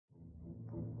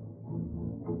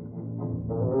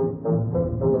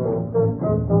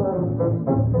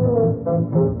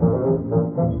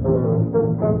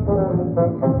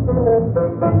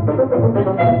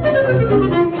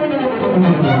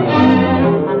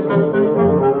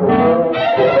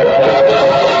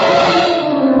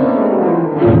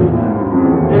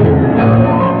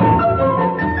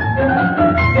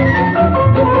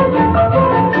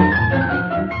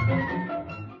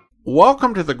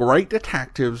Welcome to the Great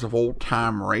Detectives of Old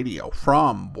Time Radio.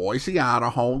 From Boise,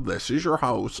 Idaho, this is your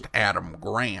host, Adam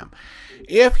Graham.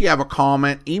 If you have a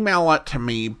comment, email it to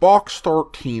me,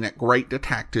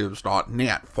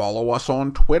 box13@greatdetectives.net. Follow us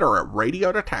on Twitter at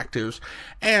Radio Detectives,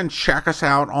 and check us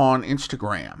out on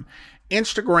Instagram,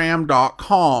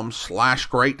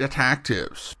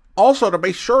 instagram.com/greatdetectives. Also, to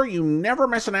be sure you never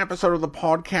miss an episode of the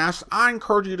podcast, I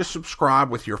encourage you to subscribe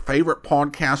with your favorite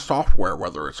podcast software,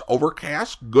 whether it's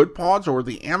Overcast, Good Pods, or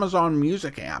the Amazon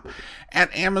Music app at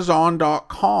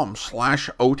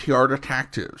amazon.com/OTR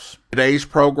Detectives. Today's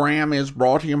program is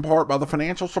brought to you in part by the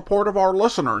financial support of our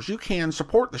listeners. You can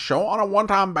support the show on a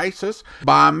one-time basis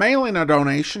by mailing a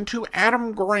donation to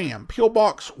Adam Graham, P.O.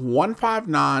 Box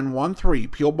 15913,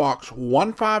 P.O. Box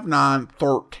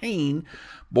 15913,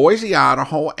 Boise,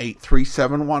 Idaho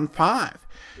 83715.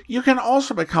 You can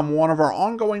also become one of our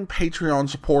ongoing Patreon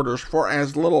supporters for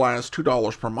as little as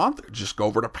 $2 per month. Just go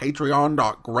over to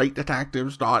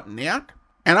patreon.greatdetectives.net.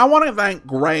 And I want to thank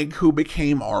Greg, who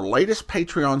became our latest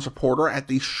Patreon supporter at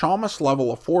the Shamus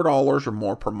level of $4 or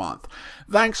more per month.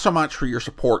 Thanks so much for your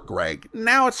support, Greg.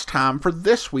 Now it's time for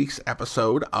this week's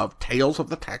episode of Tales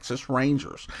of the Texas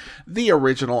Rangers. The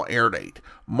original air date,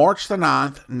 March the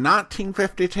 9th,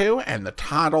 1952, and the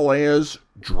title is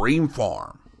Dream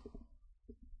Farm.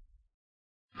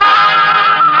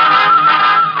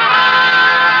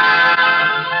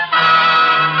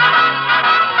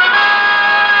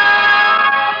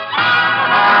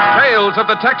 Tales of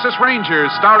the Texas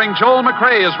Rangers, starring Joel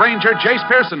McCrea as Ranger Jace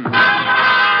Pearson.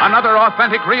 Another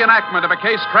authentic reenactment of a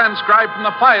case transcribed from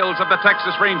the files of the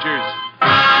Texas Rangers.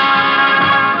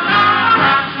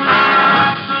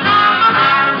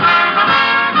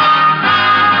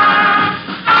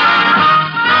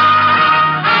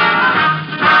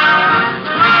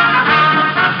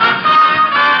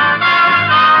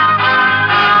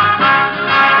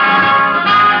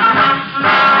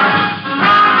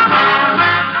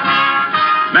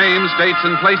 Names, dates,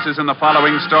 and places in the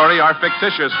following story are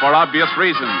fictitious for obvious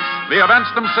reasons. The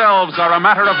events themselves are a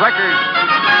matter of record.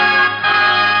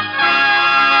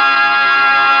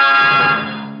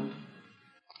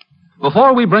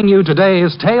 Before we bring you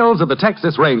today's Tales of the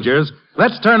Texas Rangers,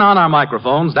 let's turn on our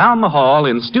microphones down the hall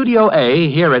in Studio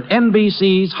A here at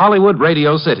NBC's Hollywood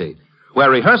Radio City, where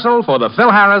rehearsal for the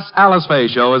Phil Harris Alice Faye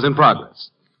show is in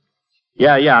progress.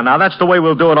 Yeah. Now, that's the way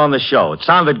we'll do it on the show. It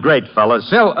sounded great, fellas.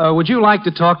 Phil, would you like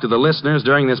to talk to the listeners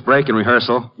during this break in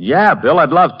rehearsal? Yeah, Bill,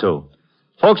 I'd love to.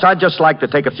 Folks, I'd just like to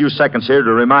take a few seconds here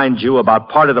to remind you about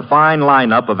part of the fine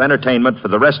lineup of entertainment for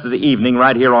the rest of the evening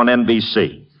right here on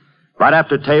NBC. Right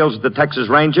after Tales of the Texas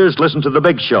Rangers, listen to The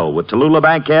Big Show with Tallulah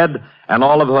Bankhead and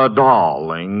all of her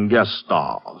darling guest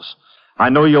stars. I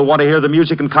know you'll want to hear the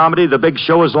music and comedy The Big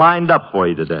Show is lined up for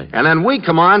you today. And then we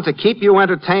come on to keep you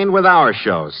entertained with our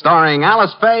show, starring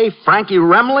Alice Faye, Frankie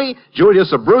Remley,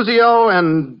 Julius Abruzio,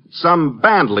 and some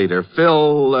band leader,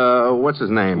 Phil, what's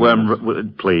his name? Well,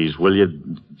 please, will you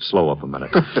slow up a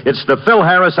minute? It's the Phil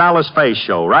Harris Alice Faye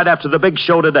show, right after The Big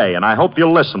Show today, and I hope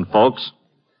you'll listen, folks.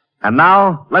 And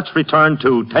now, let's return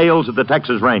to Tales of the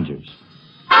Texas Rangers.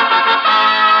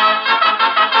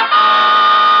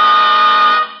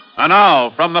 And now,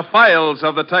 from the files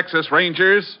of the Texas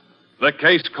Rangers, the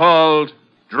case called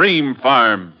Dream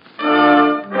Farm.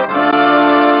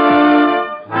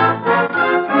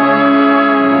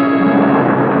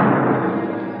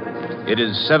 It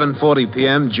is 7:40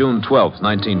 p.m., June 12th,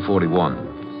 1941.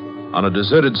 On a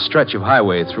deserted stretch of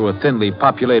highway through a thinly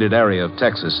populated area of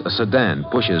Texas, a sedan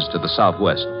pushes to the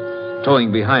southwest,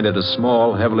 towing behind it a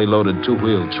small, heavily loaded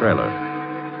two-wheeled trailer.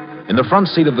 In the front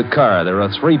seat of the car, there are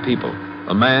three people.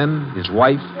 A man, his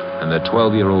wife, and their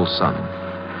 12-year-old son.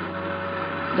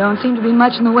 Don't seem to be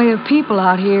much in the way of people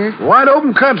out here. Wide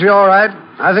open country, all right.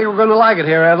 I think we're going to like it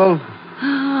here, Ethel.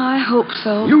 I hope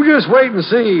so. You just wait and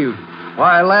see.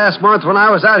 Why, last month when I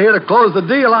was out here to close the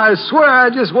deal, I swear I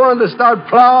just wanted to start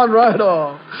plowing right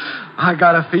off. I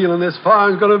got a feeling this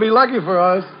farm's going to be lucky for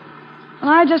us.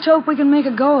 Well, I just hope we can make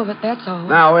a go of it, that's all.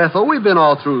 Now, Ethel, we've been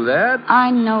all through that. I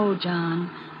know, John.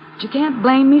 But you can't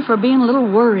blame me for being a little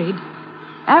worried.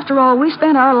 After all, we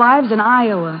spent our lives in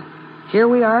Iowa. Here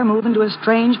we are moving to a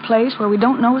strange place where we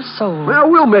don't know a soul.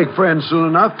 Well, we'll make friends soon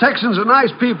enough. Texans are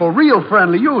nice people, real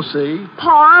friendly, you'll see.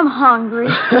 Pa, I'm hungry.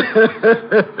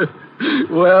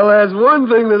 Well, that's one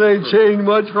thing that ain't changed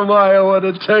much from Iowa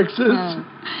to Texas.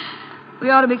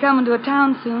 We ought to be coming to a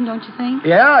town soon, don't you think?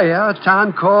 Yeah, a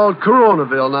town called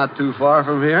Coronaville, not too far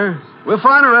from here. We'll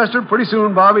find a restaurant pretty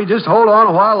soon, Bobby. Just hold on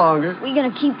a while longer. We gonna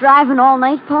keep driving all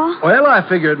night, Pa? Well, I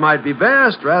figure it might be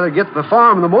best. Rather get to the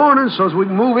farm in the morning so as we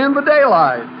can move in by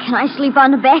daylight. Can I sleep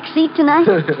on the back seat tonight?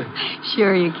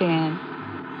 Sure you can.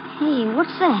 Hey,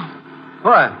 what's that?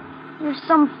 What? There's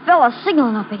some fella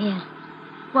signaling up ahead.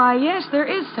 Why, yes, there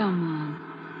is someone.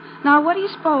 Now, what do you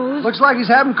suppose? Looks like he's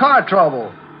having car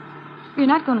trouble. You're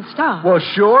not going to stop. Well,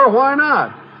 sure, why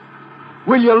not?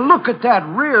 Will you look at that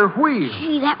rear wheel?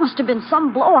 Hey, that must have been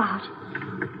some blowout.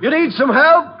 You need some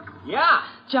help?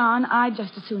 John, I'd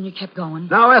just as soon you kept going.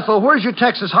 Now, Ethel, where's your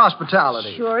Texas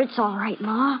hospitality? Sure, it's all right,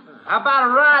 Ma. How about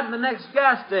a ride in the next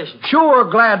gas station? Sure,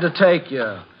 glad to take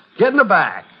you. Get in the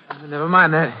back. Never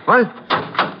mind that. What?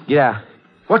 Yeah.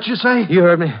 What'd you say? You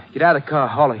heard me. Get out of the car,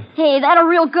 Holly. Hey, that a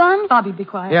real gun? Bobby, be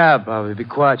quiet. Yeah, Bobby, be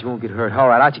quiet. You won't get hurt. All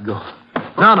right, out you go.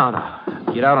 No.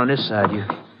 Get out on this side, you.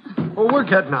 Well, we're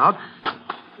getting out.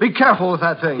 Be careful with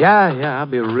that thing. Yeah, I'll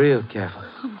be real careful.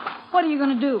 What are you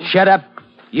going to do? Shut up.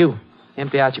 You.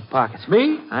 Empty out your pockets.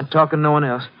 Me? I ain't talking to no one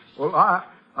else. Well,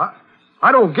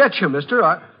 I don't get you, mister.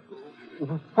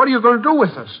 What are you going to do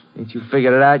with us? Ain't you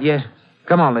figured it out yet?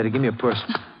 Come on, lady, give me a purse.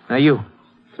 Now, you.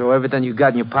 Throw everything you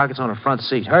got in your pockets on the front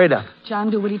seat. Hurry it up. John,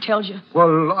 do what he tells you.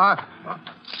 Well,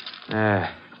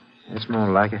 That's more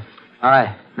like it. All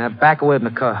right, now back away from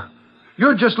the car.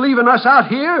 You're just leaving us out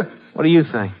here? What do you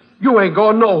think? You ain't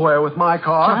going nowhere with my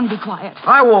car. John, be quiet.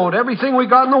 I won't. Everything we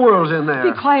got in the world's in there.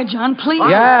 Be quiet, John, please.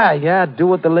 Yeah, do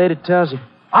what the lady tells you.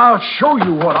 I'll show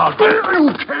you what I'll do.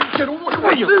 You can't get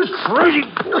away with this crazy.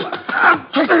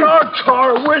 Take our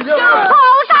car, will you?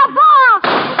 Oh, look out, Pa!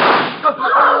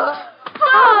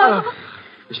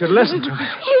 You should have listened to me.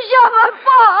 You shot my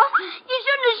Pa. You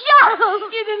shouldn't have shot him.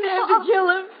 You didn't have to kill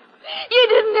him. You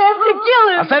didn't have to kill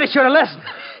him. I said he should have listened.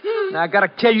 Now I gotta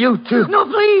kill you, too. No,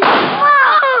 please.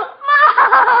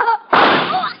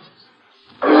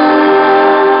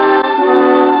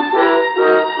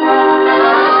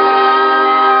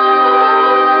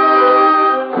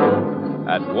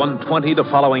 At 1:20 the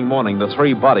following morning, the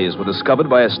three bodies were discovered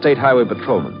by a state highway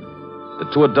patrolman. The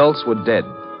two adults were dead,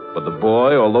 but the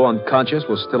boy, although unconscious,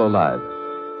 was still alive.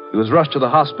 He was rushed to the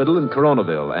hospital in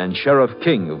Coronaville, and Sheriff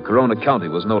King of Corona County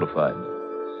was notified.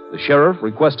 The sheriff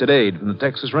requested aid from the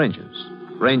Texas Rangers.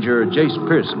 Ranger Jace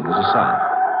Pearson was assigned.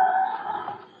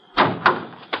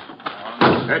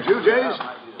 That you, Jace?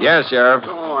 Yes, Sheriff.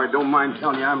 Oh, I don't mind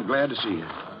telling you, I'm glad to see you.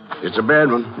 It's a bad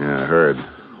one. Yeah, I heard.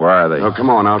 Where are they? Oh, come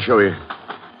on, I'll show you.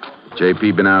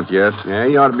 JP been out yet? Yeah,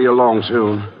 he ought to be along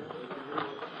soon.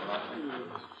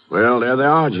 Well, there they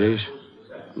are, Jace.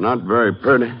 Not very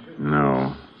pretty.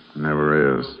 No,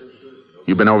 never is.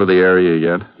 You been over the area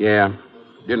yet? Yeah,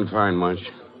 didn't find much.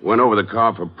 Went over the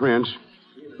car for prints.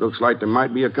 Looks like there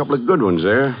might be a couple of good ones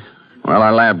there. Well,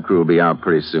 our lab crew will be out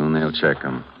pretty soon. They'll check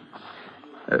them.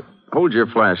 Hold your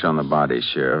flash on the body,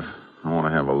 Sheriff. I want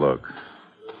to have a look.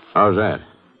 How's that?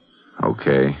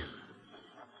 Okay.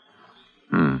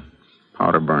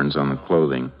 Powder burns on the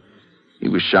clothing. He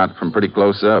was shot from pretty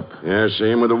close up. Yeah,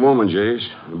 same with the woman, Jace.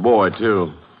 The boy,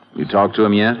 too. You talked to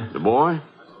him yet? The boy?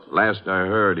 Last I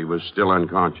heard, he was still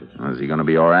unconscious. Is he going to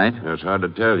be all right? That's hard to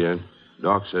tell yet.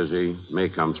 Doc says he may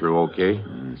come through okay.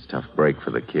 It's a tough break for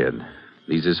the kid.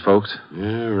 These his folks?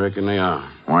 Yeah, I reckon they are.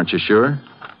 Aren't you sure?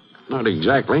 Not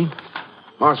exactly.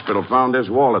 Hospital found this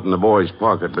wallet in the boy's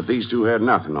pocket, but these two had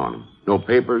nothing on them. No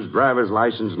papers, driver's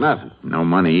license, nothing. No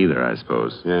money either, I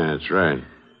suppose. Yeah, that's right.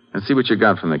 Let's see what you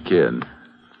got from the kid.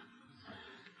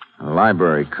 A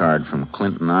library card from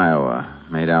Clinton, Iowa,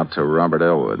 made out to Robert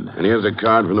Elwood. And here's a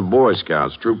card from the Boy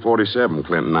Scouts, Troop 47,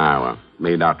 Clinton, Iowa,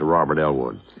 made out to Robert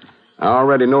Elwood. I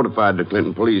already notified the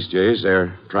Clinton police, Jace.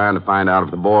 They're trying to find out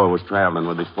if the boy was traveling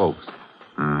with his folks.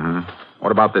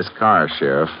 What about this car,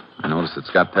 Sheriff? I noticed it's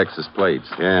got Texas plates.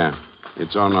 Yeah,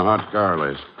 it's on the hot car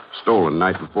list. Stolen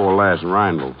night before last in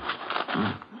Rhineville.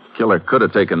 Killer could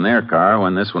have taken their car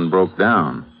when this one broke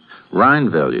down.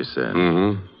 Rhineville, you said?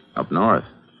 Mm-hmm. Up north.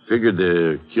 Figured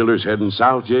the killer's heading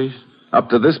south, Jace? Up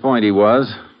to this point, he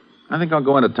was. I think I'll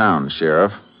go into town,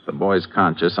 Sheriff. The boy's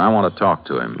conscious. I want to talk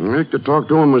to him. I'd like to talk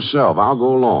to him myself. I'll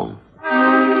go along.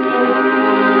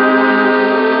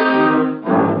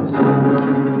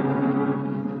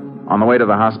 On the way to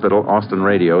the hospital, Austin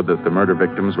radioed that the murder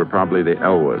victims were probably the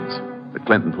Elwoods. The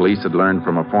Clinton police had learned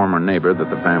from a former neighbor that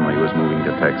the family was moving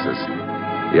to Texas.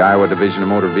 The Iowa Division of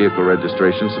Motor Vehicle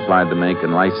Registration supplied the make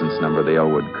and license number of the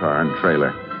Elwood car and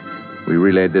trailer. We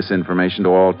relayed this information to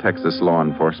all Texas law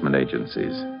enforcement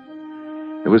agencies.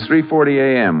 It was 3:40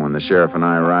 a.m. when the sheriff and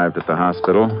I arrived at the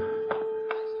hospital.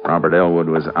 Robert Elwood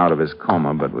was out of his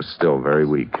coma, but was still very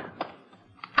weak.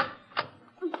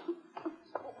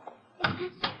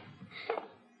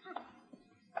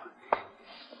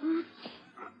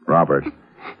 Robert,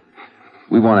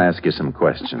 we want to ask you some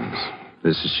questions.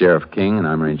 This is Sheriff King, and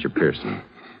I'm Ranger Pearson.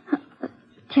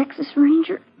 Texas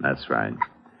Ranger? That's right.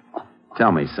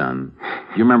 Tell me, son,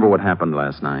 You remember what happened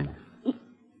last night?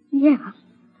 Yeah.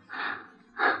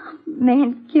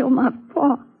 Man killed my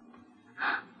pa.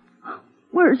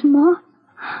 Where's Ma?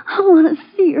 I want to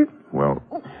see her. Well,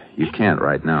 you can't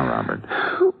right now, Robert.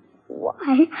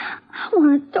 Why? I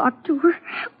want to talk to her.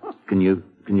 Can you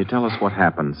tell us what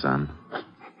happened, son?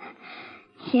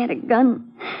 He had a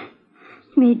gun.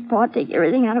 He made Pa take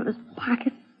everything out of his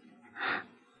pocket.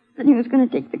 Then he was going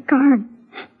to take the car. And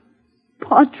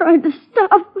Pa tried to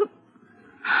stop him.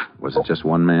 Was it just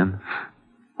one man?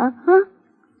 Uh-huh.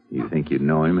 You think you'd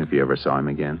know him if you ever saw him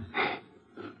again?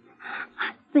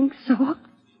 I think so.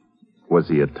 Was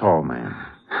he a tall man?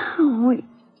 Oh, he's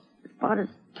about as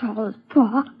tall as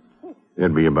Pa.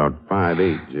 That'd be about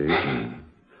 5'8", Jason.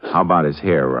 How about his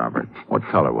hair, Robert? What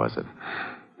color was it?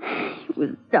 It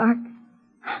was dark.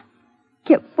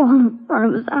 Kept falling in front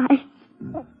of his eyes.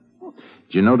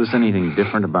 Did you notice anything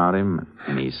different about him?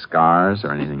 Any scars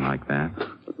or anything like that?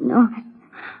 No,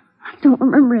 I don't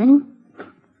remember any.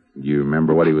 Do you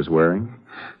remember what he was wearing?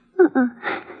 Uh-uh.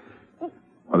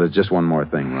 Well, there's just one more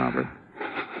thing, Robert.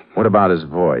 What about his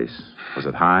voice? Was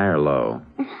it high or low?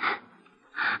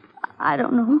 I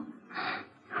don't know.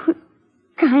 It was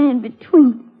kind of in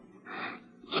between.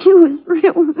 He was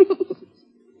real mean.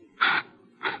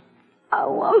 I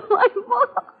want my mom.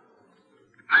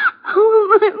 I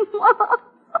want my mom.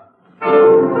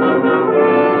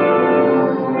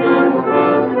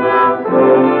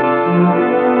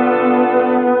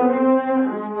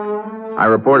 I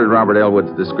reported Robert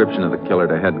Elwood's description of the killer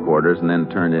to headquarters and then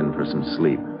turned in for some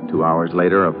sleep. 2 hours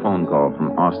later, a phone call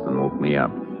from Austin woke me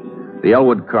up. The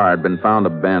Elwood car had been found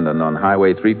abandoned on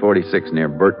Highway 346 near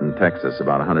Burton, Texas,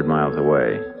 about 100 miles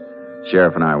away.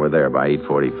 Sheriff and I were there by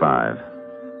 8:45.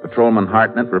 Patrolman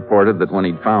Hartnett reported that when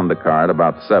he'd found the car at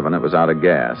about 7, it was out of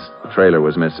gas. The trailer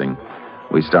was missing.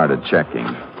 We started checking.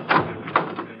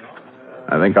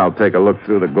 I think I'll take a look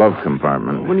through the glove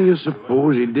compartment. What do you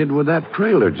suppose he did with that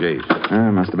trailer,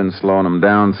 Jason? Must have been slowing him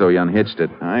down, so he unhitched it.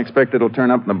 I expect it'll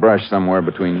turn up in the brush somewhere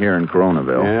between here and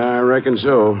Coronaville. Yeah, I reckon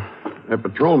so. That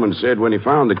patrolman said when he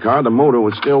found the car, the motor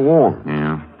was still warm.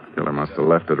 Yeah. Killer must have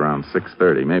left it around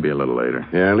 6:30, maybe a little later.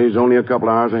 Yeah, he's only a couple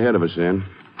hours ahead of us then.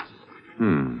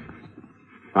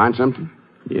 Find something?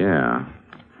 Yeah.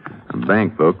 A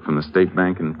bank book from the State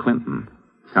Bank in Clinton.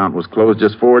 Account was closed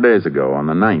just 4 days ago, on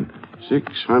the 9th.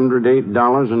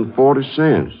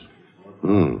 $608.40.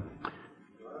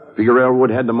 Figure Elwood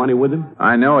had the money with him?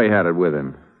 I know he had it with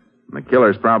him. The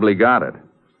killer's probably got it.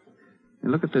 Hey,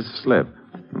 look at this slip.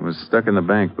 It was stuck in the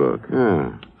bank book.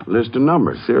 Yeah. List of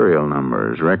numbers. Serial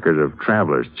numbers, record of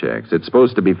traveler's checks. It's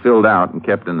supposed to be filled out and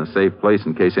kept in a safe place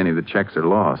in case any of the checks are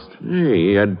lost. Hey,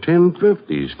 he had 10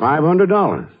 50s,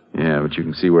 $500. Yeah, but you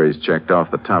can see where he's checked off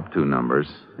the top 2 numbers.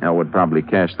 Elwood probably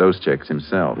cashed those checks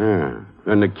himself. Yeah.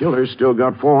 And the killer's still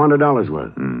got $400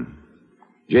 worth.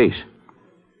 Jace,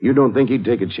 you don't think he'd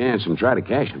take a chance and try to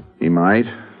cash him? He might.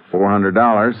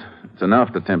 $400. It's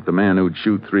enough to tempt a man who'd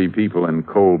shoot 3 people in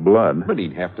cold blood. But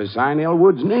he'd have to sign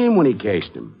Elwood's name when he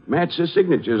cashed him. Match the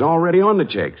signatures already on the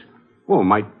checks. Well,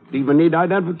 might even need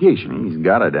identification. He's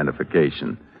got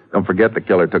identification. Don't forget the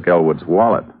killer took Elwood's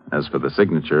wallet. As for the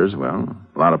signatures, well,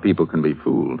 a lot of people can be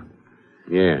fooled.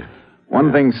 Yeah.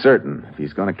 One thing's certain. If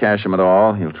he's going to cash him at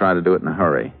all, he'll try to do it in a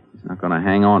hurry. He's not going to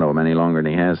hang on to him any longer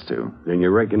than he has to. Then you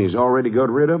reckon he's already got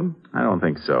rid of him? I don't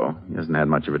think so. He hasn't had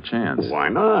much of a chance. Why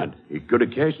not? He could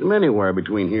have cashed them anywhere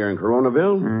between here and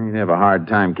Coronaville. He'd have a hard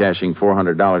time cashing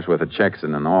 $400 worth of checks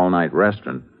in an all-night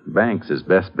restaurant. Bank's his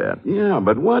best bet. Yeah,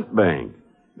 but what bank?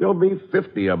 There'll be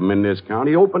 50 of them in this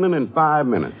county, opening in 5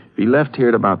 minutes. If he left here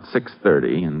at about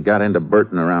 6:30 and got into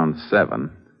Burton around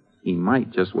 7, he might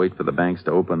just wait for the banks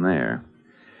to open there.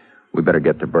 We better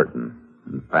get to Burton,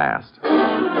 and fast.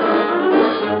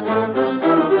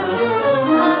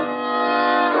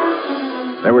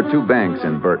 There were 2 banks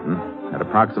in Burton. At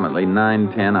approximately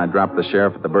 9:10, I dropped the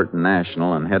sheriff at the Burton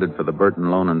National and headed for the Burton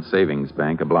Loan and Savings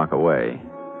Bank a block away.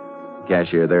 The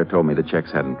cashier there told me the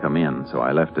checks hadn't come in, so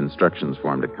I left instructions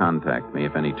for him to contact me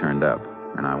if any turned up.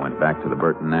 And I went back to the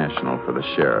Burton National for the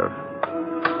sheriff.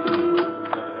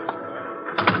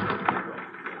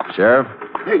 Sheriff?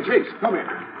 Hey, Chase, come here.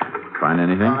 Find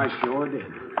anything? I sure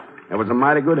did. That was a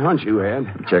mighty good hunch you had.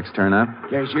 The checks turn up?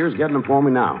 Cashier's getting them for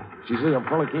me now. She says a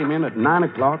fella came in at 9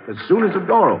 o'clock as soon as the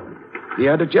door opened. He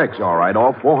had the checks, all right,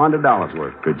 all $400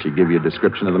 worth. Could she give you a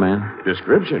description of the man?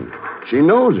 Description? She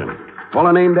knows him.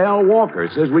 Fella named Al Walker.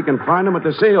 Says we can find him at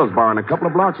the sales barn a couple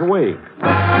of blocks away.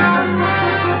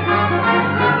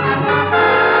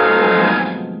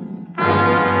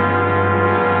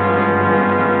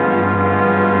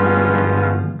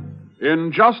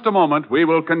 In just a moment, we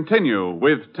will continue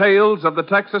with Tales of the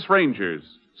Texas Rangers,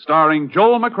 starring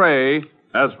Joel McCrea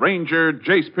as Ranger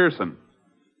Jace Pearson.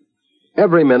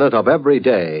 Every minute of every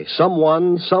day,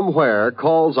 someone, somewhere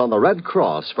calls on the Red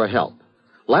Cross for help.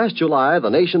 Last July, the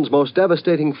nation's most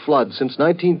devastating flood since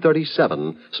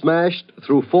 1937 smashed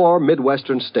through 4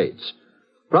 Midwestern states.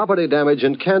 Property damage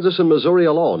in Kansas and Missouri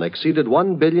alone exceeded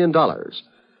 $1 billion.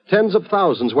 Tens of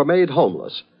thousands were made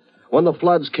homeless. When the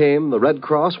floods came, the Red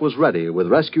Cross was ready with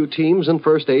rescue teams and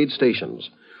first aid stations.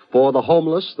 For the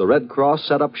homeless, the Red Cross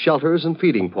set up shelters and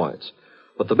feeding points.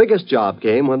 But the biggest job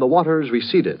came when the waters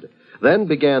receded. Then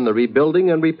began the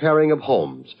rebuilding and repairing of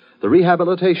homes, the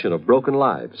rehabilitation of broken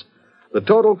lives. The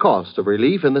total cost of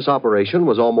relief in this operation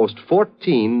was almost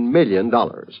 $14 million.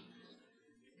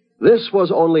 This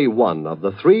was only one of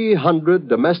the 300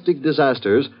 domestic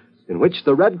disasters in which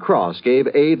the Red Cross gave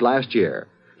aid last year.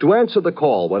 To answer the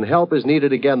call when help is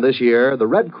needed again this year, the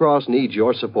Red Cross needs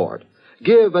your support.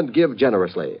 Give and give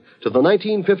generously to the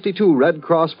 1952 Red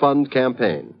Cross Fund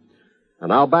campaign. And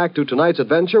now back to tonight's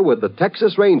adventure with the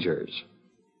Texas Rangers.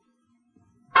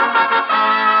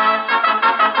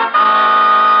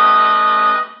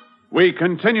 We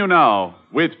continue now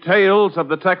with Tales of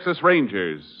the Texas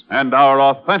Rangers and our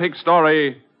authentic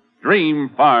story, Dream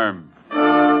Farm.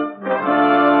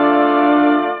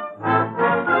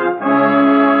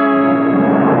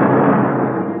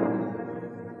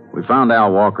 We found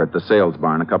Al Walker at the sales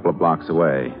barn a couple of blocks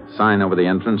away. Sign over the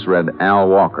entrance read Al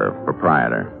Walker,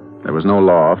 proprietor. There was no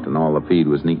loft, and all the feed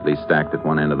was neatly stacked at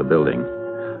one end of the building.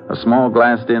 A small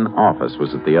glassed-in office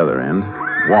was at the other end.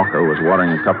 Walker was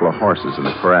watering a couple of horses in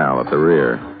the corral at the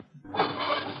rear.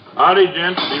 Howdy,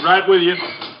 gents. Be right with you.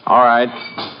 All right.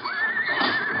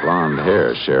 Blonde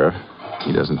hair, Sheriff.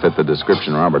 He doesn't fit the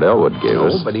description Robert Elwood gave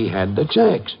us. No, but he had the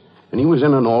checks. And he was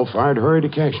in an all-fired hurry to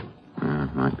cash them.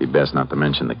 Might be best not to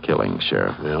mention the killing,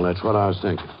 Sheriff. Well, that's what I was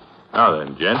thinking. Now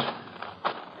then, gents.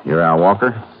 You're Al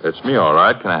Walker? It's me, all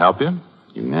right. Can I help you?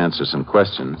 You can answer some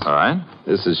questions. All right.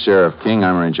 This is Sheriff King.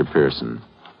 I'm Ranger Pearson.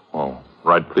 Oh,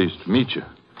 right pleased to meet you.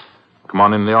 Come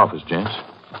on in the office, gents.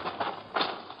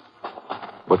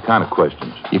 What kind of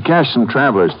questions? You cashed some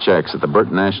traveler's checks at the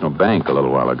Burton National Bank a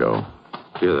little while ago.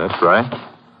 Yeah, that's right.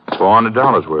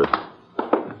 $400 worth.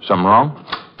 Something wrong?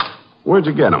 Where'd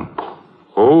you get them?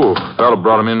 Oh, a fellow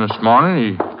brought him in this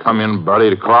morning. He come in about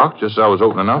 8 o'clock, just as I was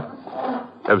opening up.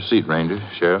 Have a seat, Ranger,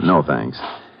 Sheriff. No, thanks.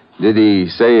 Did he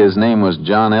say his name was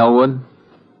John Elwood?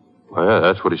 Well, yeah,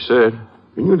 that's what he said.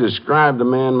 Can you describe the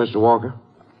man, Mr. Walker?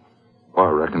 Well,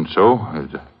 I reckon so.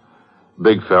 He's a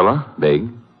big fella. Big?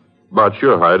 About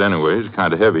your height, anyway. He's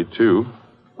kind of heavy, too.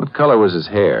 What color was his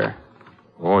hair?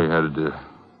 Oh, he had,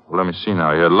 let me see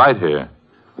now. He had light hair.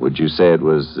 Would you say it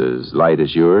was as light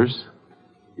as yours?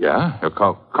 Yeah,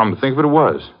 come to think of it, it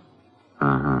was.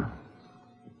 Uh-huh.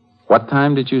 What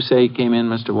time did you say he came in,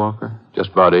 Mr. Walker?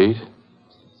 Just about 8.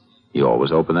 You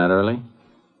always open that early?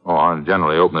 Oh, I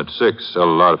generally open at 6. Sell a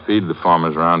lot of feed to the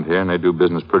farmers around here, and they do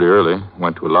business pretty early.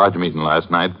 Went to a lodge meeting last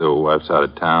night, though wife's out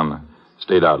of town.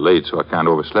 Stayed out late, so I kind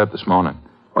of overslept this morning.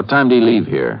 What time did he leave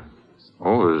here?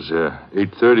 Oh, it was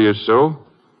 8:30 or so.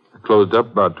 I closed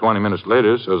up about 20 minutes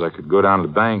later so as I could go down to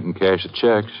the bank and cash the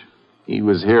checks. He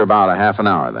was here about a half an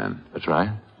hour, then? That's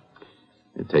right.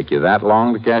 Did it take you that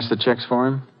long to cash the checks for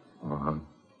him?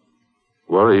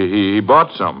 Well, he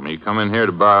bought something. He come in here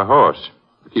to buy a horse.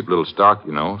 To keep a little stock,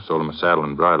 you know. Sold him a saddle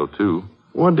and bridle, too.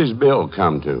 What did his bill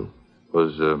come to? It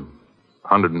was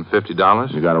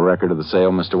 $150. You got a record of the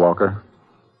sale, Mr. Walker?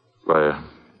 Why,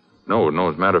 no.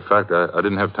 As a matter of fact, I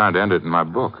didn't have time to enter it in my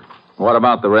book. What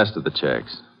about the rest of the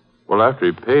checks? Well, after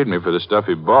he paid me for the stuff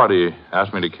he bought, he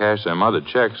asked me to cash them other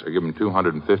checks. I give him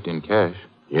 $250 in cash.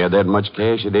 You had that much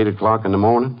cash at 8 o'clock in the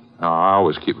morning? No, I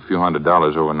always keep a few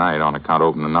 $100s overnight on account of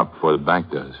opening up before the bank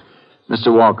does.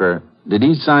 Mr. Walker, did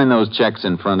he sign those checks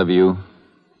in front of you?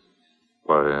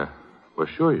 Why, well,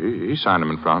 sure. He signed them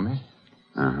in front of me.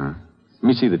 Uh-huh. Let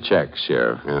me see the checks,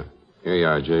 Sheriff. Yeah. Here you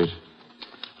are, Jace.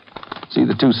 See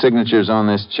the 2 signatures on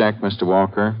this check, Mr.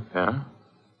 Walker? Yeah?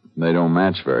 They don't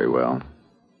match very well.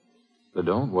 They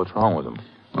don't? What's wrong with them?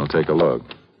 Well, take a look.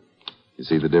 You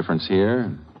see the difference here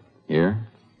and here?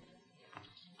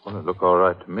 Well, they look all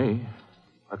right to me.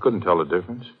 I couldn't tell the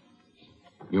difference.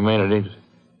 You mean it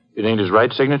ain't his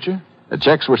right signature? The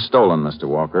checks were stolen, Mr.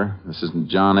 Walker. This isn't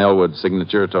John Elwood's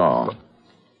signature at all.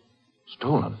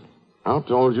 Stolen? How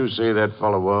tall did you say that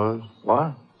fellow was?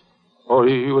 What? Oh,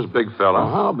 he was a big fella.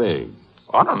 Well, how big?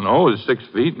 I don't know. He's 6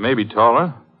 feet, maybe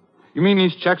taller. You mean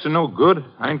these checks are no good?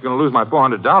 I ain't going to lose my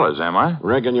 $400, am I?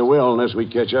 Reckon you will unless we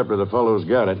catch up to the fellow who's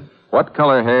got it. What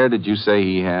color hair did you say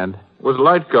he had? It was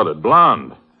light-colored,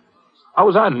 blonde. How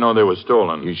was I to know they were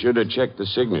stolen? You should have checked the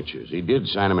signatures. He did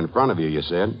sign them in front of you, you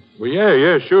said. Well,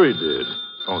 yeah, sure he did.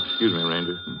 Oh, excuse me,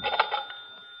 Ranger.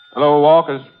 Hello,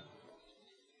 Walkers.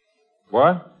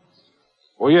 What?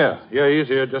 Oh, yeah. Yeah, he's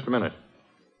here. Just a minute.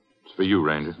 It's for you,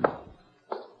 Ranger.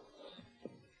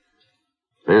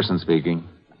 Pearson speaking.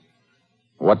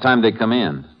 What time did they come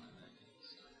in?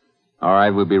 All right,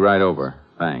 we'll be right over.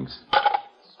 Thanks.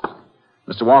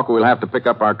 Mr. Walker, we'll have to pick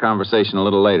up our conversation a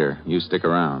little later. You stick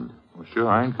around. Well, sure,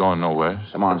 I ain't going nowhere.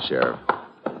 Come on, Sheriff.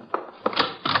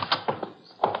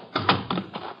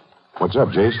 What's up,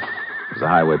 Jace? It was a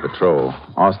highway patrol.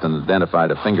 Austin identified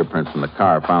a fingerprint from the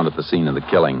car found at the scene of the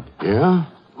killing. Yeah?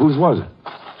 Whose was it?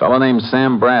 A fellow named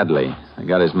Sam Bradley. I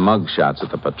got his mug shots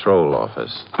at the patrol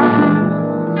office.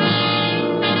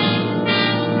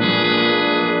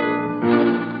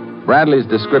 Bradley's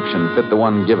description fit the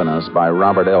one given us by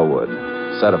Robert Elwood.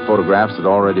 A set of photographs had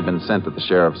already been sent to the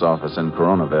sheriff's office in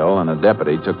Coronaville, and a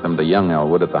deputy took them to young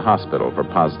Elwood at the hospital for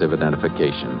positive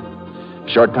identification. A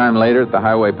short time later, at the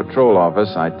highway patrol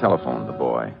office, I telephoned the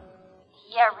boy.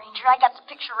 Yeah, Ranger, I got the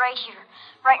picture right here,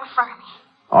 right in front of me.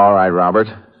 All right, Robert.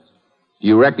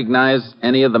 You recognize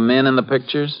any of the men in the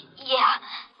pictures? Yeah,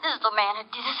 this is the man who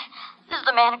did it. This is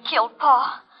the man who killed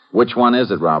Pa. Which one is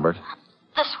it, Robert?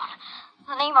 This one.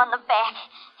 The name on the back.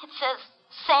 It says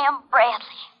Sam Bradley.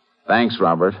 Thanks,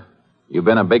 Robert. You've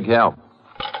been a big help.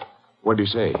 What'd he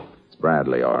say? It's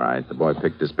Bradley, all right. The boy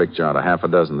picked his picture out of half a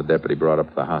dozen the deputy brought up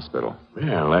to the hospital.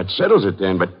 Well, that settles it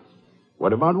then, but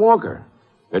what about Walker?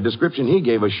 The description he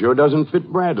gave us sure doesn't fit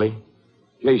Bradley.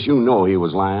 In case you know he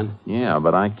was lying. Yeah,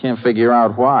 but I can't figure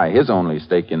out why. His only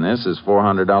stake in this is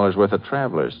 $400 worth of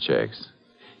traveler's checks.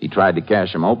 He tried to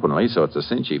cash them openly, so it's a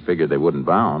cinch he figured they wouldn't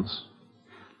bounce.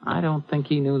 I don't think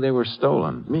he knew they were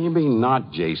stolen. Maybe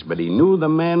not, Jace, but he knew the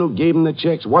man who gave him the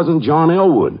checks wasn't John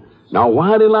Elwood. Now,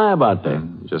 why'd he lie about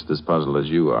that? Just as puzzled as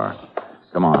you are.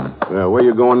 Come on. Well, where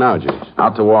you going now, Jace?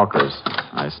 Out to Walker's.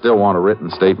 I still want a written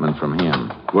statement from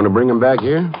him. Going to bring him back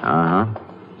here? Uh-huh.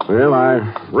 Well,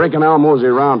 I reckon I'll mosey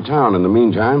around town in the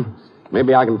meantime.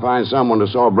 Maybe I can find someone who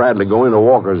saw Bradley go into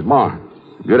Walker's barn.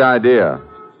 Good idea.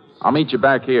 I'll meet you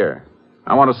back here.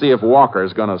 I want to see if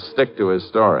Walker's going to stick to his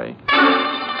story.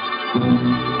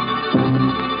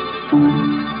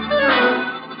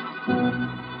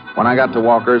 When I got to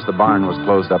Walker's, the barn was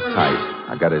closed up tight.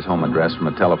 I got his home address from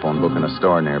a telephone book in a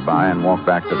store nearby and walked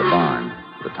back to the barn.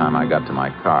 By the time I got to my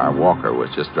car, Walker was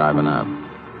just driving up.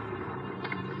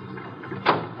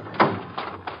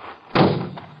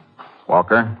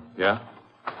 Walker? Yeah?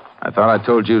 I thought I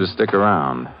told you to stick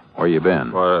around. Where you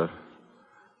been? Well,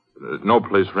 no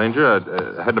place,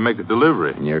 Ranger. I had to make a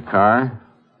delivery. In your car?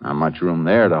 Not much room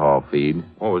there to haul feed.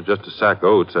 Oh, it was just a sack of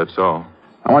oats, that's all.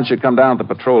 I want you to come down to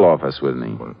the patrol office with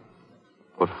me.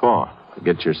 What for? To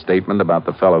get your statement about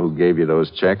the fellow who gave you those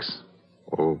checks.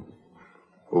 Oh,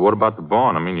 well, what about the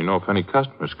barn? I mean, you know, if any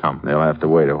customers come. They'll have to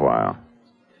wait a while.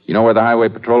 You know where the highway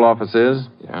patrol office is?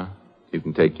 Yeah. You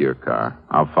can take your car.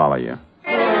 I'll follow you.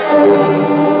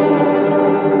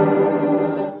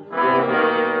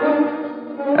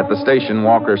 At the station,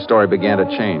 Walker's story began to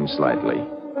change slightly.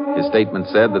 His statement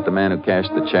said that the man who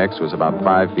cashed the checks was about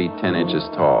 5 feet 10 inches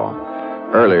tall.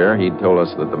 Earlier, he'd told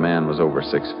us that the man was over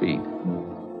 6 feet.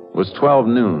 It was 12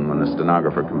 noon when the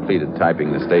stenographer completed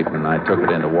typing the statement, and I took it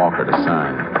into Walker to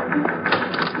sign.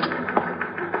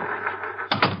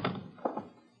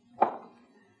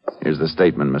 Here's the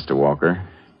statement, Mr. Walker.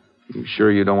 You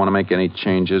sure you don't want to make any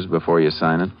changes before you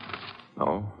sign it?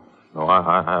 No,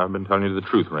 I've been telling you the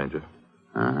truth, Ranger.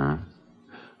 Uh-huh.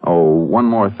 Oh, one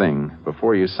more thing.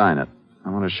 Before you sign it, I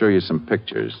want to show you some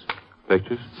pictures.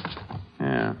 Pictures?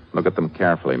 Yeah. Look at them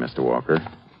carefully, Mr. Walker.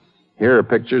 Here are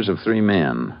pictures of 3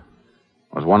 men.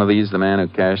 Was one of these the man who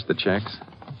cashed the checks?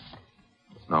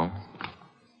 No.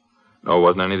 No, it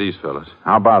wasn't any of these fellas.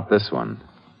 How about this one?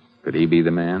 Could he be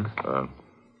the man? No.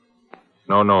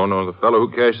 The fellow who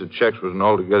cashed the checks was an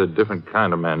altogether different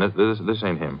kind of man. This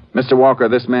ain't him. Mr. Walker,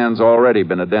 this man's already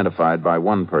been identified by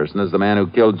one person as the man who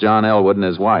killed John Elwood and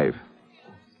his wife.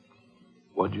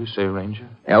 What'd you say, Ranger?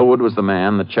 Elwood was the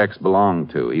man the checks belonged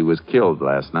to. He was killed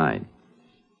last night.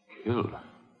 Killed?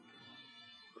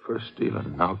 First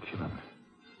stealing, now killing.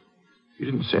 You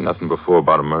didn't say nothing before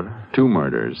about a murder. 2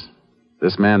 murders.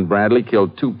 This man Bradley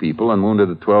killed 2 people and wounded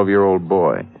a 12-year-old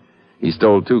boy. He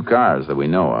stole 2 cars that we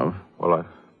know of. Well,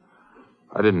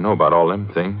 I didn't know about all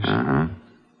them things. Uh-huh.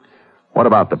 What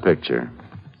about the picture?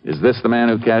 Is this the man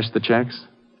who cashed the checks?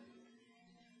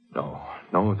 No,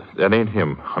 that ain't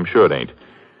him. I'm sure it ain't.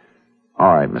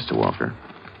 All right, Mr. Walker.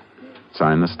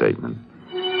 Sign the statement.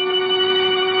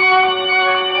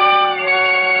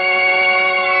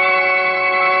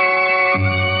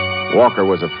 Walker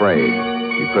was afraid.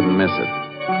 He couldn't miss it.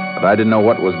 But I didn't know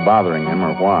what was bothering him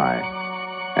or why.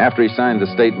 After he signed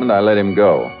the statement, I let him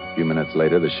go. A few minutes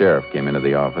later, the sheriff came into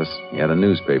the office. He had a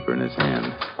newspaper in his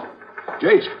hand.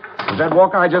 Jace, was that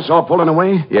Walker I just saw pulling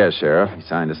away? Yes, Sheriff. He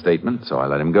signed a statement, so I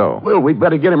let him go. Well, we'd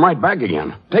better get him right back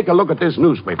again. Take a look at this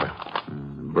newspaper.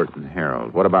 Burton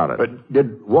Herald. What about it? But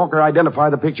did Walker identify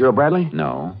the picture of Bradley?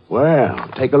 No. Well,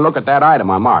 take a look at that item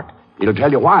I marked. It'll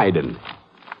tell you why he didn't.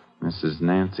 Mrs.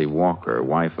 Nancy Walker,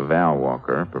 wife of Al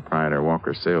Walker, proprietor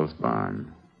Walker Sales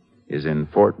Barn, is in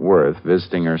Fort Worth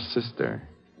visiting her sister.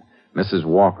 Mrs.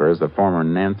 Walker is the former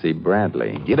Nancy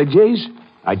Bradley. Get it, Jace?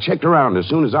 I checked around as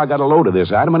soon as I got a load of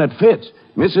this item, and it fits.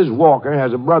 Mrs. Walker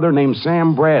has a brother named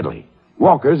Sam Bradley.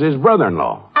 Walker's his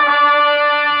brother-in-law.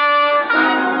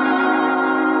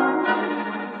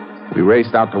 We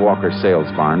raced out to Walker's sales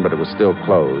barn, but it was still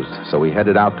closed, so we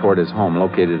headed out toward his home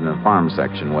located in a farm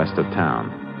section west of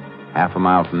town. Half a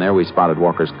mile from there, we spotted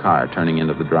Walker's car turning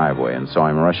into the driveway and saw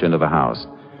him rush into the house.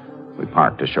 We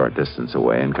parked a short distance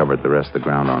away and covered the rest of the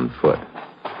ground on foot,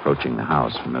 approaching the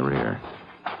house from the rear.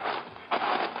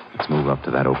 Let's move up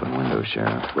to that open window,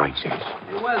 Sheriff. Right, Chase.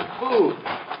 Hey, where's food?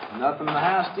 Nothing in the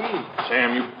house to eat.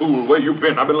 Sam, you fool. Where you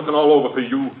been? I've been looking all over for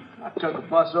you. I took a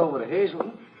bus over to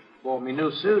Hazelwood. Bought me new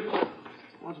suit.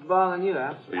 What's bothering you,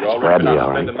 Al? So you all reckon Bradley, I'm all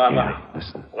right. spending my Yeah, money?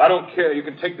 listen. Well, I don't care. You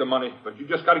can take the money, but you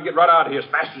just got to get right out of here as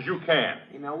fast as you can.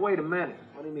 Hey, now, wait a minute.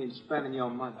 What do you mean spending your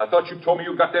money? I thought you told me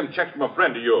you got them checks from a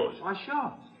friend of yours. Why,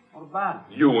 sure. What about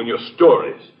it? You and your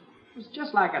stories. It's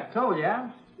just like I told you,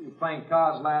 Al. We were playing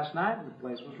cards last night, and the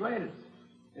place was raided.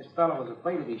 This fellow was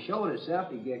afraid if he showed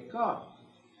himself, he'd get caught.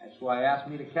 That's why he asked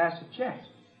me to cash the checks.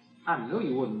 I knew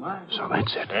you wouldn't mind. So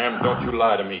that's it. Sam, don't you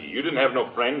lie to me. You didn't have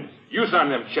no friend. You signed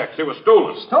them checks. They were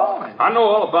stolen. Stolen? I know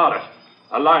all about it.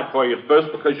 I lied for you at first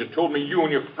because you told me you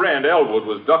and your friend Elwood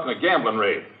was ducking a gambling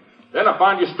raid. Then I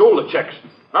find you stole the checks.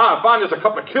 Now I find there's a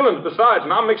couple of killings besides,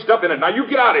 and I'm mixed up in it. Now you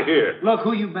get out of here. Look,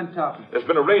 who you been talking to? There's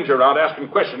been a ranger out asking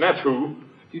questions. That's who.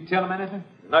 You tell him anything?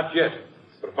 Not yet.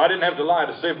 But if I didn't have to lie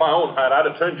to save my own hide, I'd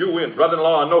have turned you in,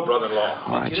 brother-in-law or no brother-in-law.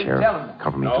 All right, You didn't Sheriff. tell him.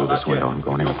 Cover me No, through this not window. yet. I'm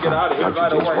going in You front. get out of here Watch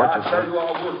right your away. Watch I yourself. tell you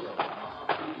all would.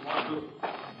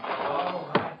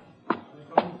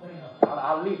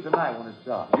 I'll leave tonight when it's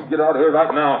dark. You get out of here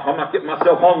right now. I'm not getting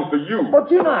myself hung for you. But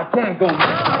you know I can't go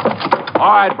now.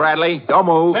 All right, Bradley. Don't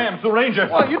move. Sam's the ranger.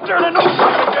 Well, you turning no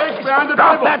Jake's behind the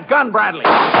Drop table. that gun, Bradley.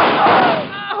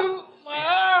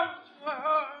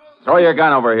 Throw your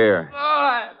gun over here.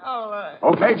 All right.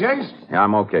 Okay, Jace? Yeah,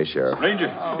 I'm okay, Sheriff. Ranger,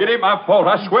 it ain't my fault.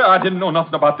 I swear I didn't know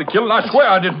nothing about the killing. I swear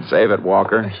I didn't. Save it,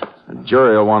 Walker. The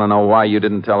jury will want to know why you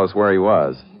didn't tell us where he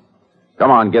was. Come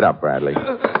on, get up, Bradley.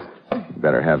 You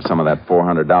better have some of that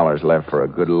 $400 left for a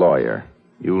good lawyer.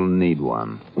 You'll need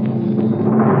one.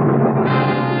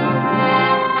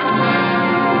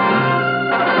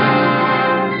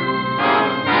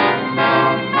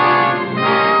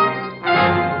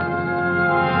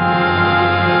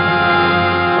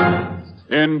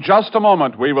 In just a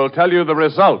moment, we will tell you the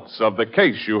results of the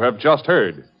case you have just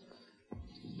heard.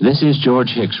 This is George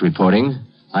Hicks reporting.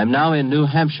 I'm now in New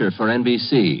Hampshire for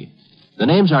NBC. The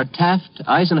names are Taft,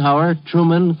 Eisenhower,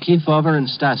 Truman, Kefauver, and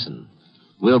Stassen.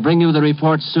 We'll bring you the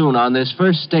report soon on this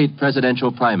first state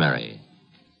presidential primary.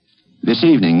 This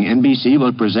evening, NBC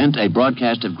will present a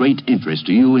broadcast of great interest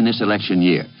to you in this election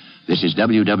year. This is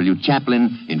W.W.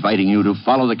 Chaplin inviting you to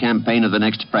follow the campaign of the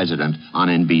next president on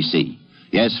NBC.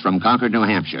 Yes, from Concord, New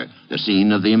Hampshire, the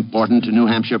scene of the important New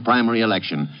Hampshire primary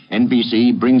election,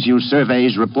 NBC brings you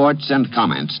surveys, reports, and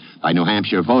comments by New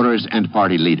Hampshire voters and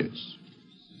party leaders.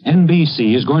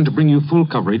 NBC is going to bring you full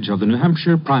coverage of the New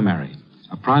Hampshire primary,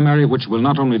 a primary which will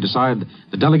not only decide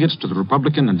the delegates to the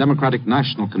Republican and Democratic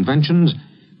national conventions,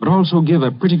 but also give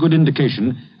a pretty good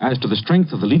indication as to the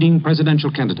strength of the leading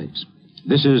presidential candidates.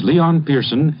 This is Leon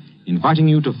Pearson inviting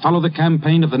you to follow the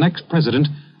campaign of the next president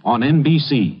on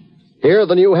NBC. Hear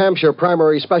the New Hampshire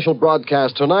primary special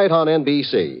broadcast tonight on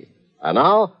NBC. And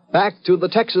now, back to the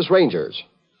Texas Rangers.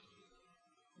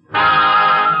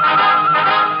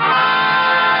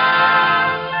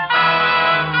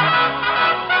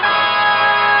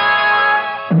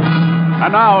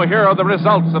 And now, here are the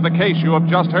results of the case you have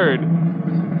just heard.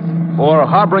 For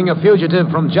harboring a fugitive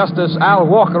from justice, Al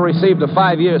Walker received a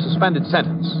 5-year suspended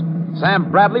sentence.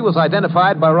 Sam Bradley was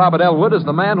identified by Robert Elwood as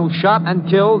the man who shot and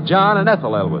killed John and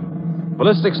Ethel Elwood.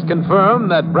 Ballistics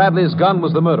confirmed that Bradley's gun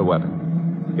was the murder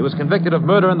weapon. He was convicted of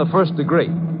murder in the first degree,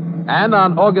 and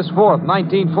on August 4th,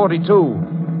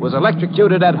 1942, was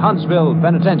electrocuted at Huntsville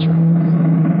Penitentiary.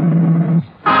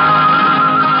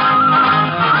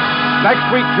 Next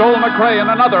week, Joel McRae in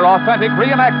another authentic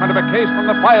reenactment of a case from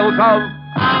the files of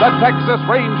the Texas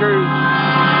Rangers.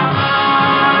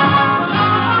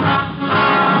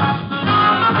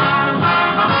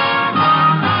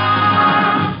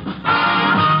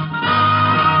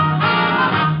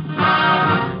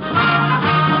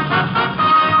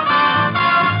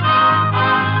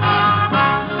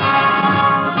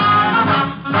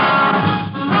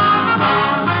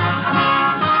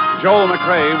 Joel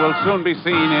McCrea will soon be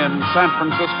seen in San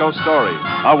Francisco Story,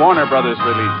 a Warner Brothers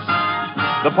release.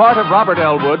 The part of Robert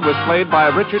Elwood was played by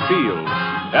Richard Beals.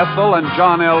 Ethel and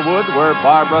John Elwood were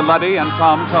Barbara Luddy and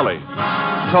Tom Tully.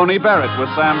 Tony Barrett was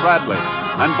Sam Bradley,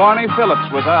 and Barney Phillips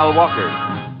was Al Walker.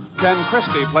 Ken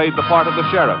Christie played the part of the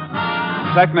sheriff.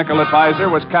 Technical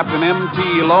advisor was Captain M.T.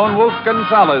 Lone Wolf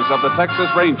Gonzalez of the Texas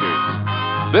Rangers.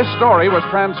 This story was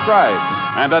transcribed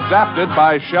and adapted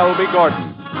by Shelby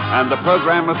Gordon, and the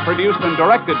program was produced and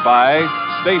directed by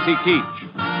Stacy Keach.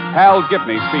 Hal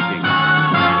Gibney speaking.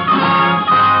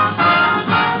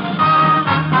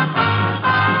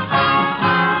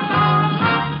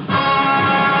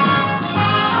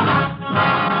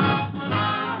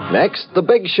 Next, The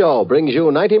Big Show brings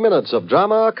you 90 minutes of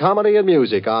drama, comedy, and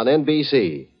music on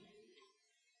NBC.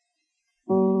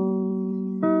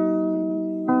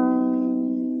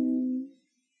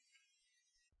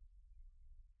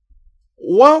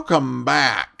 Welcome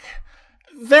back.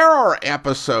 There are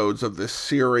episodes of this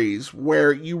series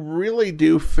where you really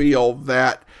do feel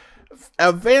that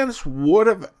events would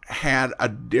have had a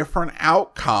different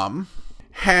outcome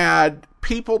had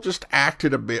people just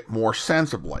acted a bit more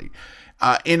sensibly.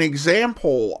 An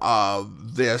example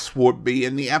of this would be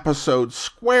in the episode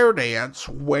Square Dance,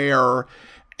 where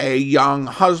a young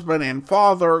husband and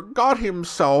father got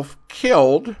himself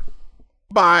killed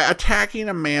by attacking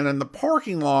a man in the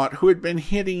parking lot who had been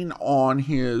hitting on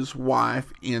his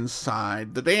wife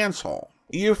inside the dance hall.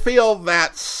 You feel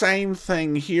that same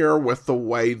thing here with the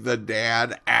way the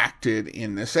dad acted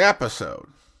in this episode.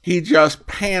 He just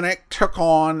panicked, took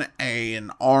on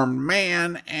an armed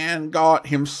man, and got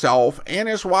himself and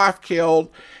his wife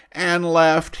killed, and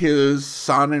left his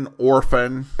son an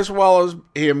orphan, as well as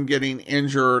him getting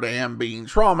injured and being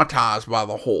traumatized by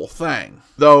the whole thing.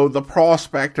 Though the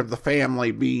prospect of the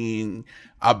family being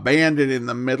abandoned in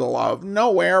the middle of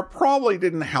nowhere probably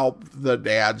didn't help the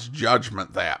dad's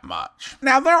judgment that much.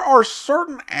 Now, there are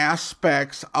certain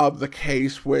aspects of the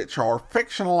case which are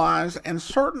fictionalized and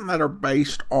certain that are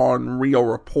based on real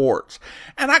reports.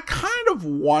 And I kind of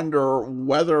wonder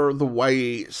whether the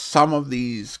way some of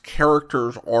these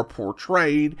characters are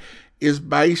portrayed is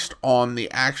based on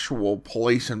the actual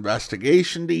police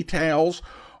investigation details,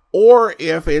 or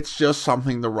if it's just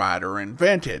something the writer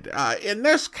invented. In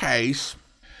this case,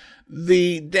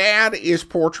 the dad is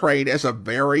portrayed as a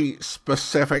very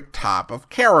specific type of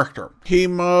character. He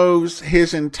moves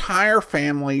his entire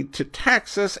family to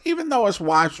Texas, even though his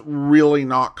wife's really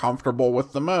not comfortable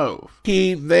with the move.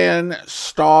 He then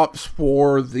stops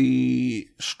for the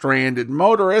stranded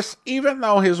motorist, even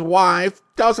though his wife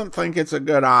doesn't think it's a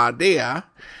good idea.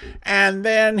 And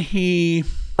then he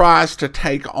tries to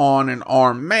take on an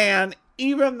armed man,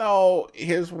 even though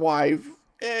his wife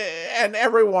and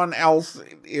everyone else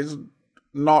is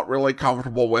not really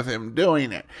comfortable with him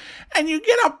doing it. And you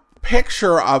get a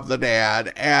picture of the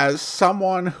dad as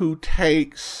someone who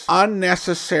takes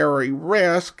unnecessary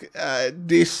risk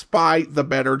despite the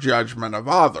better judgment of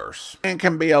others, and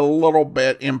can be a little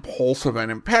bit impulsive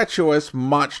and impetuous,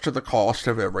 much to the cost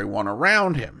of everyone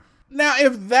around him. Now,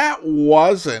 if that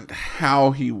wasn't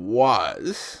how he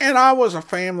was, and I was a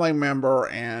family member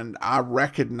and I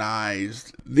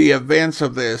recognized the events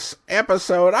of this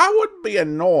episode, I would be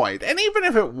annoyed. And even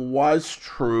if it was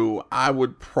true, I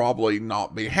would probably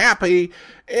not be happy,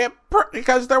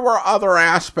 because there were other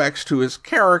aspects to his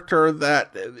character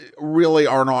that really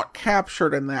are not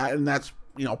captured in that, and that's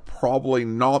probably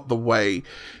not the way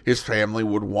his family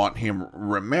would want him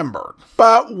remembered.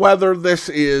 But whether this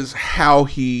is how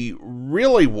he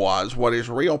really was, what his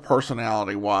real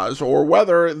personality was, or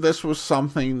whether this was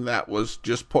something that was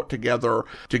just put together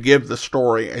to give the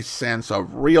story a sense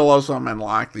of realism and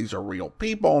like these are real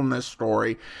people in this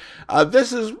story,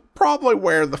 this is probably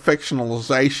where the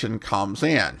fictionalization comes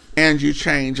in. And you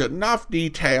change enough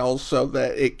details so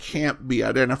that it can't be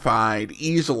identified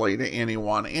easily to any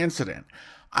one incident.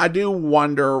 I do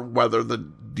wonder whether the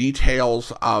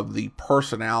details of the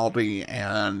personality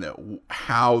and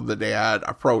how the dad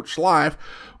approached life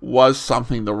was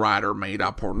something the writer made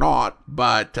up or not,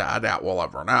 but I doubt we'll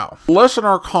ever know.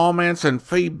 Listener comments and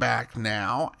feedback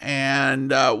now,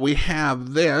 and we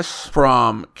have this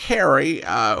from Carrie,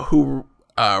 who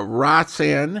writes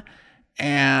in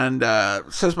and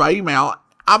says by email,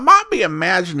 I might be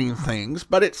imagining things,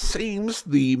 but it seems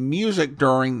the music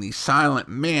during The Silent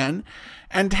Men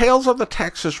and Tales of the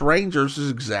Texas Rangers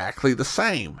is exactly the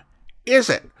same. Is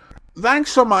it? Thanks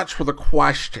so much for the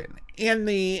question. In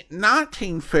the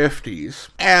 1950s,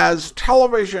 as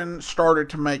television started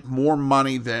to make more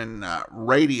money than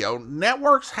radio,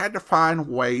 networks had to find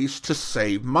ways to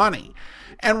save money.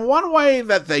 And one way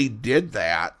that they did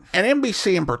that, and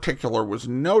NBC in particular was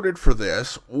noted for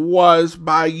this, was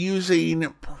by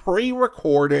using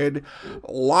pre-recorded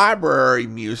library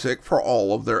music for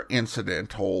all of their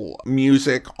incidental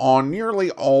music on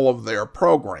nearly all of their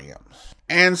programs.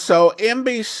 And so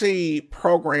NBC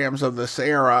programs of this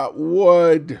era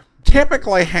would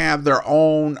typically have their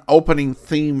own opening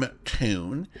theme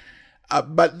tune.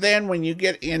 But then when you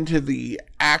get into the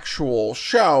actual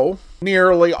show,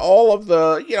 nearly all of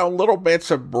the, little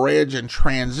bits of bridge and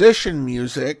transition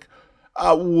music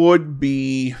would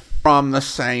be from the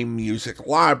same music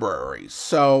library.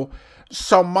 So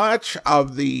much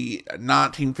of the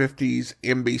 1950s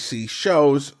NBC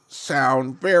shows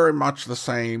sound very much the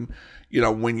same,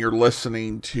 when you're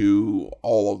listening to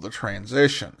all of the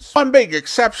transitions. One big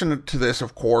exception to this,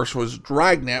 of course, was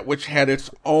Dragnet, which had its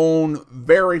own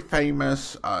very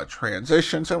famous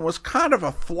transitions and was kind of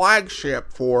a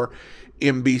flagship for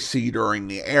NBC during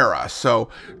the era. So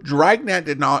Dragnet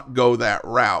did not go that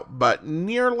route, but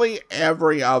nearly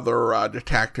every other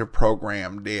detective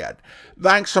program did.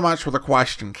 Thanks so much for the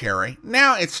question, Carrie.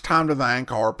 Now it's time to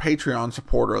thank our Patreon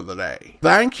supporter of the day.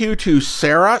 Thank you to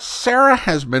Sarah. Sarah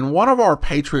has been one of our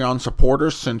Patreon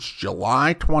supporters since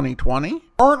July 2020,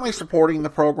 currently supporting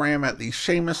the program at the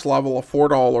Seamus level of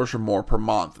 $4 or more per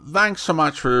month. Thanks so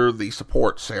much for the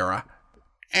support, Sarah.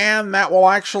 And that will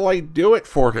actually do it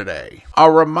for today.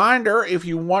 A reminder, if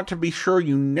you want to be sure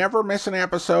you never miss an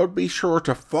episode, be sure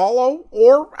to follow,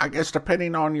 or I guess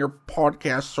depending on your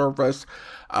podcast service,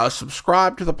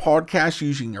 subscribe to the podcast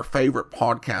using your favorite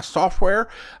podcast software,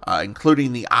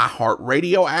 including the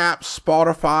iHeartRadio app,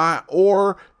 Spotify,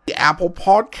 or the Apple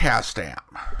Podcast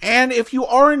app. And if you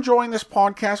are enjoying this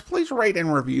podcast, please rate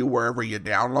and review wherever you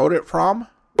download it from.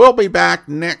 We'll be back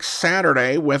next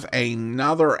Saturday with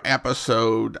another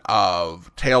episode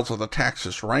of Tales of the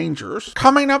Texas Rangers.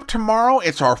 Coming up tomorrow,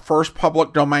 it's our first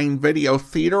public domain video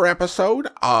theater episode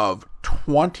of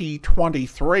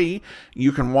 2023.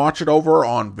 You can watch it over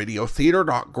on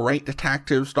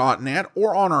videotheater.greatdetectives.net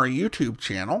or on our YouTube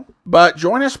channel. But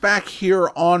join us back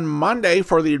here on Monday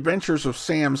for the adventures of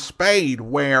Sam Spade,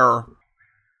 where...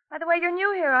 By the way, you're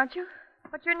new here, aren't you?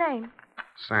 What's your name?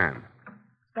 Sam.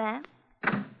 Sam?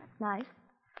 That's nice.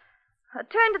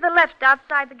 Turn to the left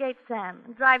outside the gate, Sam,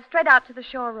 and drive straight out to the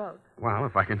shore road. Well,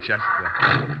 if I can just...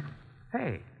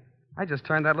 Hey, I just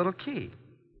turned that little key.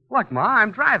 Look, Ma,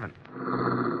 I'm driving.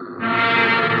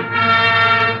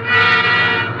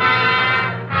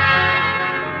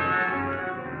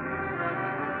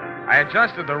 I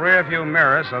adjusted the rear view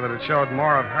mirror so that it showed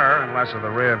more of her and less of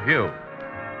the rear view.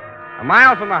 A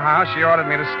mile from the house, she ordered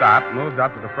me to stop, moved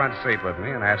up to the front seat with me,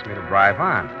 and asked me to drive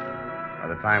on. By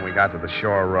the time we got to the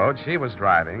shore road, she was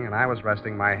driving, and I was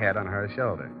resting my head on her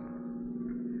shoulder.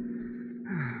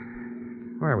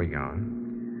 Where are we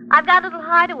going? I've got a little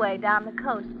hideaway down the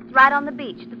coast. It's right on the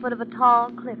beach, at the foot of a tall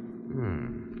cliff.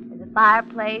 There's a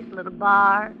fireplace, a little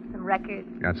bar, some records.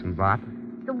 Got some bop?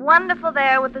 It's wonderful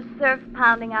there with the surf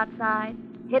pounding outside,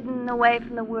 hidden away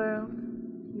from the world.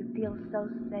 You feel so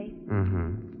safe.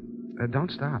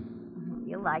 Don't stop.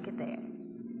 You'll like it there.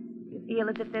 You feel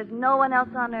as if there's no one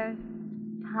else on earth.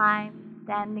 Time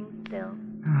standing still.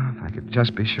 Oh, if I could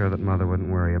just be sure that Mother wouldn't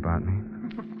worry about me.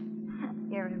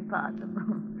 You're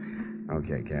impossible.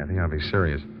 Okay, Kathy, I'll be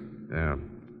serious.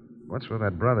 What's with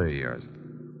that brother of yours?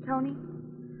 Tony?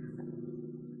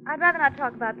 I'd rather not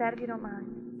talk about that if you don't mind.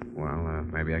 Well,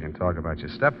 maybe I can talk about your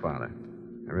stepfather.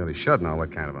 I really should know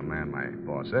what kind of a man my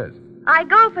boss is. I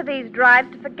go for these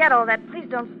drives to forget all that. Please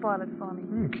don't spoil it for me.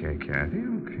 Okay, Kathy,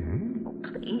 okay. Oh,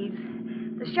 please.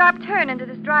 It's a sharp turn into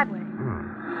this driveway.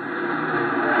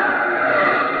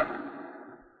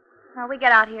 Now, we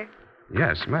get out here.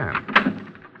 Yes, ma'am.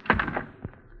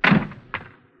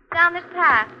 Down this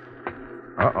path.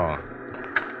 Uh-oh.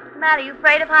 What's the matter? You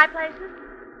afraid of high places?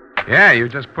 Yeah, you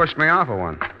just pushed me off of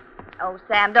one. Oh,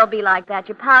 Sam, don't be like that.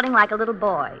 You're pouting like a little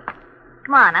boy.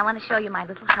 Come on, I want to show you my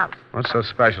little house. What's so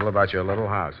special about your little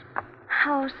house?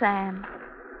 Oh, Sam,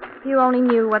 if you only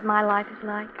knew what my life is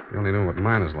like. You only knew what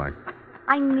mine is like.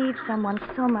 I need someone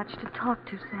so much to talk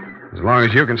to, Sam. As long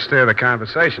as you can steer the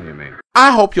conversation, you mean.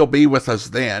 I hope you'll be with us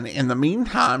then. In the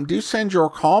meantime, do send your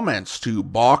comments to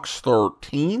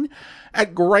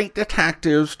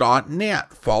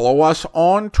box13@greatdetectives.net. Follow us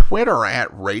on Twitter at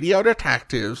Radio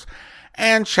Detectives,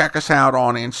 and check us out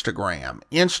on Instagram,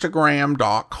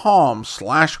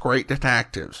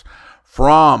 instagram.com/greatdetectives.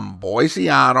 From Boise,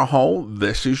 Idaho,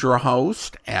 this is your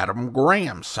host, Adam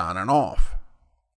Graham, signing off.